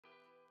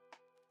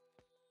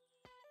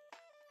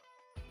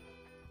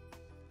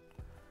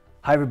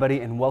Hi everybody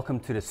and welcome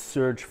to the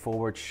Surge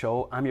Forward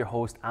show. I'm your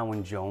host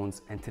Awane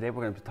Jones, and today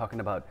we're going to be talking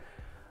about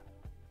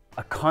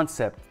a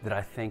concept that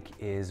I think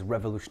is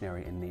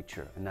revolutionary in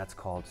nature, and that's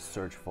called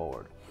Surge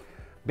Forward.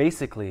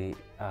 Basically,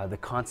 the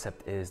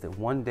concept is that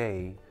one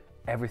day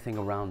everything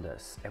around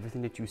us,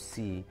 everything that you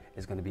see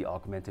is going to be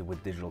augmented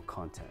with digital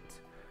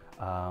content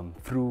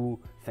through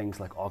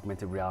things like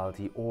augmented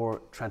reality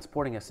or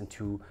transporting us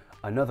into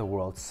another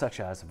world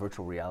such as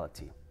virtual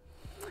reality.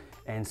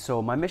 And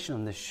so my mission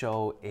on this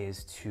show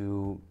is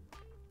to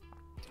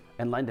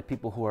enlighten the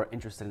people who are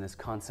interested in this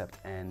concept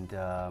and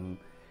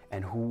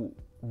who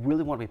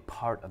really want to be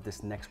part of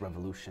this next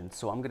revolution.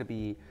 So I'm gonna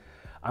be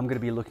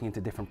looking into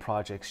different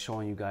projects,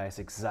 showing you guys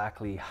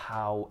exactly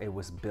how it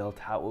was built,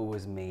 how it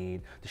was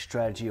made, the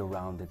strategy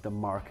around it, the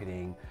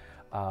marketing,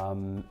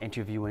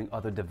 interviewing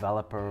other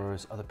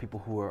developers, other people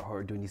who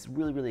are doing these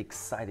really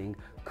exciting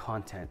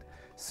content.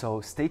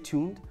 So stay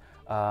tuned,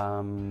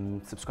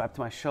 subscribe to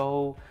my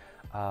show.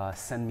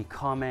 Send me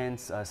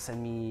comments,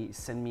 send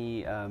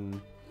me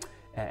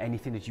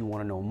anything that you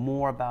want to know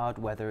more about,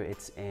 whether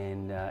it's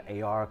in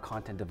AR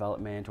content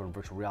development or in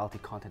virtual reality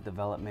content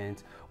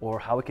development, or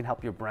how it can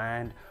help your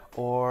brand,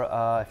 or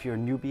if you're a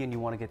newbie and you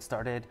want to get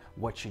started,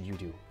 what should you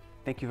do?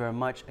 Thank you very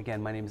much.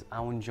 Again, my name is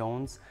Awane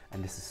Jones,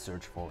 and this is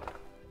Surge Forward.